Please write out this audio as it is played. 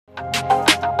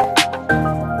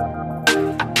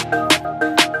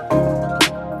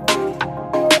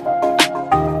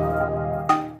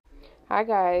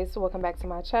guys, welcome back to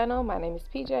my channel. My name is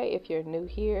PJ if you're new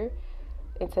here.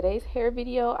 In today's hair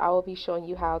video, I will be showing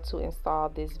you how to install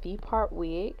this V-part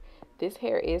wig. This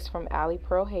hair is from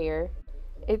Alipearl hair.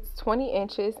 It's 20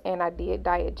 inches and I did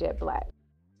dye it jet black.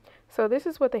 So this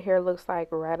is what the hair looks like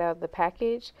right out of the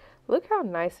package. Look how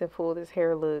nice and full this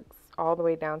hair looks all the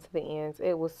way down to the ends.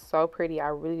 It was so pretty. I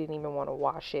really didn't even want to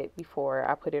wash it before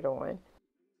I put it on.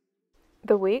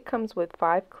 The wig comes with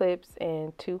 5 clips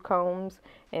and 2 combs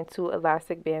and 2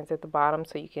 elastic bands at the bottom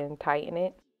so you can tighten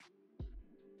it.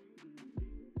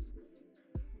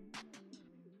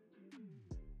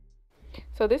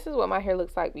 So this is what my hair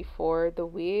looks like before the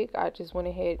wig. I just went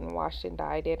ahead and washed and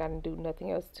dyed it. I didn't do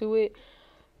nothing else to it.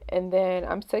 And then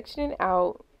I'm sectioning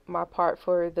out my part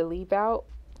for the leave out.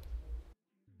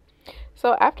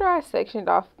 So after I sectioned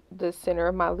off the center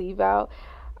of my leave out,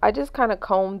 I just kind of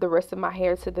combed the rest of my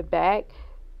hair to the back.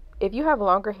 If you have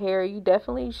longer hair, you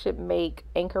definitely should make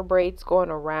anchor braids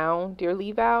going around your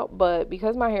leave out, but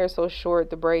because my hair is so short,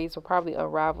 the braids will probably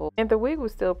unravel. And the wig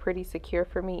was still pretty secure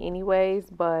for me anyways,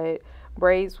 but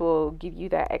braids will give you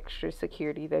that extra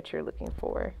security that you're looking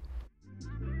for.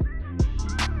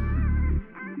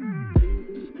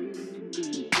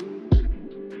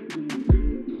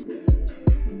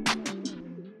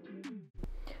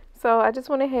 So I just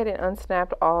went ahead and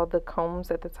unsnapped all the combs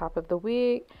at the top of the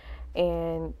wig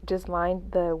and just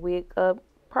lined the wig up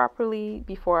properly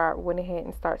before I went ahead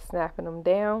and start snapping them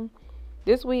down.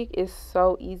 This wig is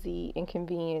so easy and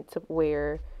convenient to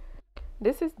wear.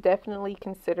 This is definitely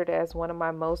considered as one of my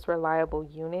most reliable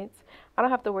units. I don't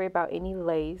have to worry about any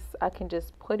lace. I can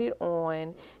just put it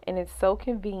on and it's so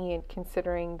convenient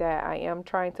considering that I am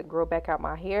trying to grow back out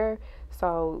my hair.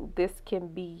 So this can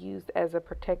be used as a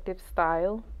protective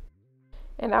style.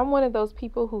 And I'm one of those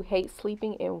people who hate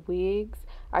sleeping in wigs.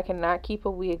 I cannot keep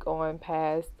a wig on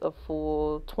past a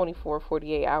full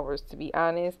 24-48 hours, to be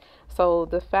honest. So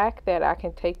the fact that I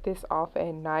can take this off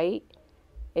at night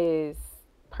is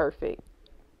perfect.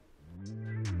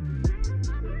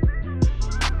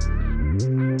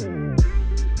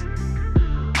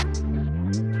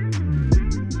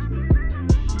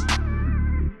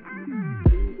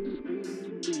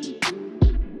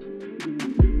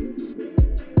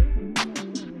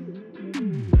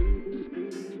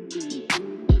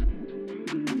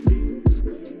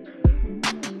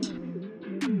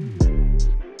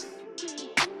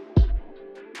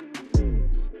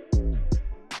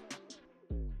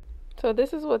 So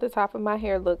this is what the top of my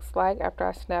hair looks like after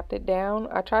I snapped it down.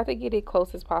 I tried to get it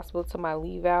close as possible to my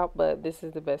leave out, but this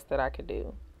is the best that I could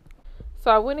do.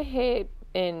 So I went ahead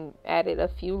and added a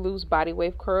few loose body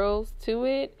wave curls to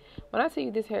it. When I tell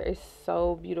you this hair is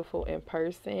so beautiful in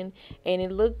person, and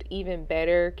it looked even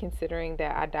better considering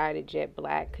that I dyed it jet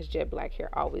black, because jet black hair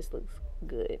always looks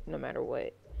good no matter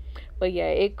what. But yeah,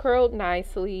 it curled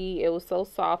nicely. It was so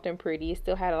soft and pretty. It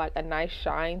still had like a nice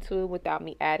shine to it without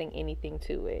me adding anything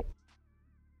to it.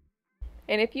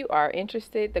 And if you are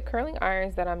interested, the curling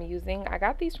irons that I'm using, I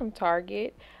got these from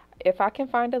Target. If I can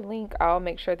find a link, I'll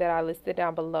make sure that I list it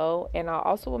down below, and I'll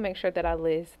also make sure that I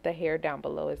list the hair down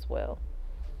below as well.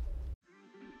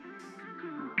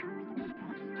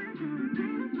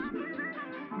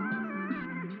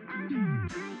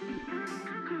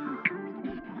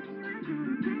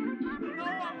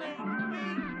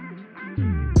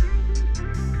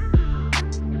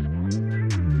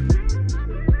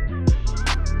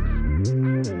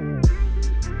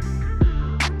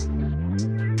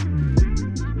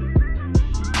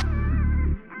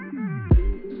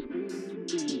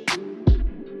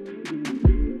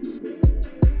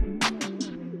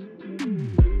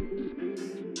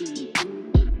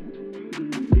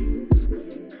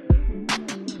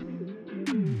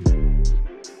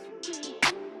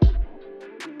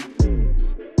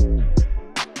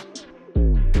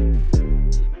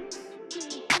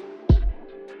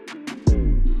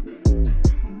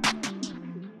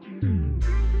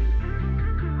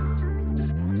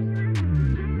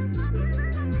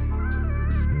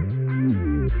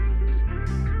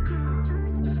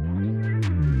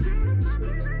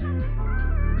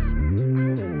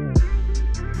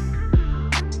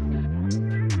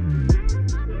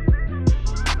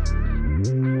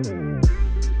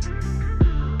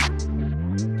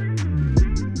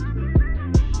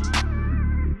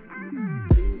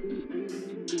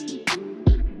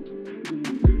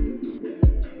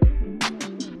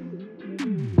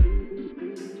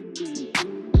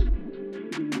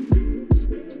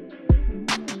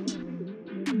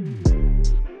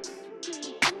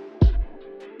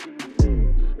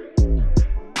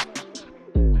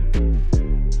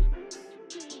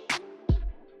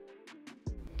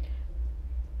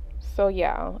 So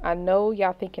yeah, I know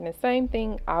y'all thinking the same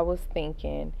thing I was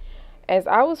thinking. As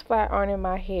I was flat ironing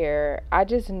my hair, I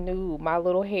just knew my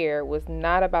little hair was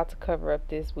not about to cover up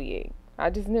this wig.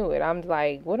 I just knew it. I'm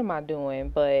like, what am I doing?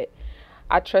 But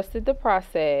I trusted the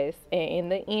process, and in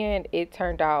the end, it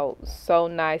turned out so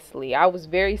nicely. I was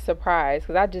very surprised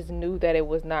because I just knew that it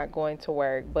was not going to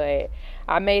work, but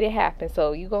I made it happen.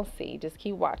 So you gonna see. Just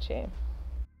keep watching.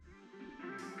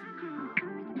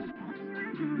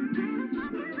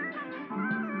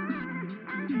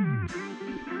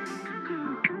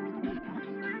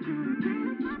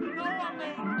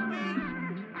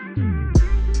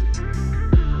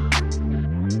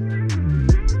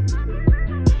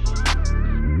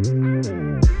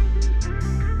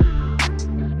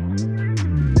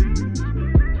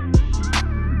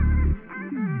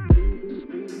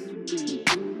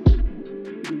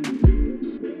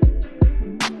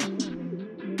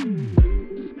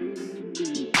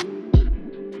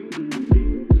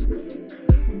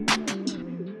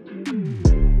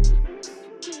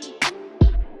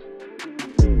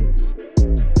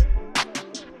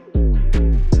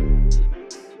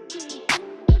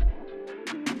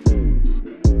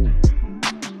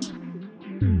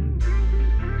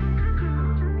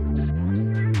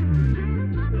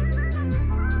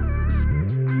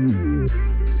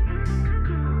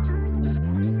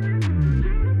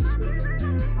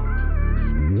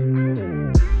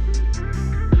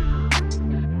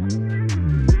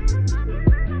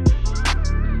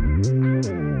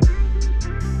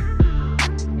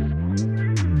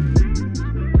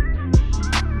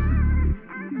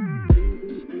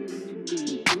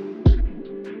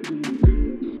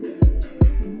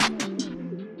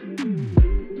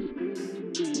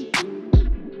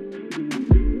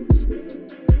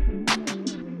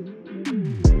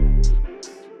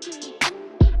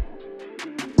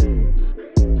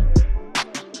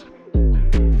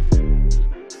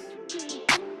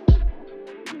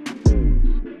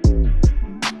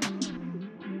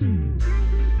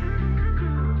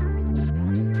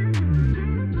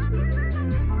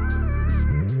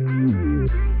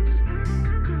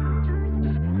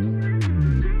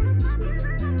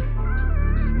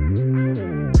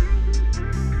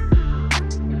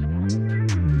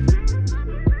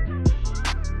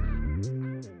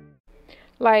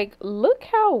 Like, look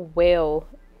how well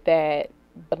that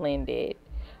blended.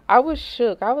 I was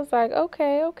shook. I was like,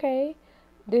 okay, okay.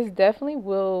 This definitely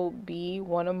will be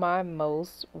one of my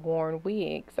most worn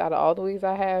wigs. Out of all the wigs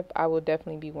I have, I will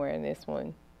definitely be wearing this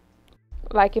one.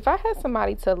 Like, if I had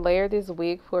somebody to layer this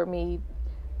wig for me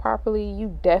properly,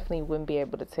 you definitely wouldn't be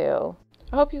able to tell.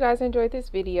 I hope you guys enjoyed this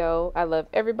video. I love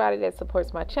everybody that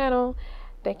supports my channel.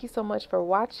 Thank you so much for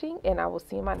watching, and I will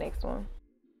see you in my next one.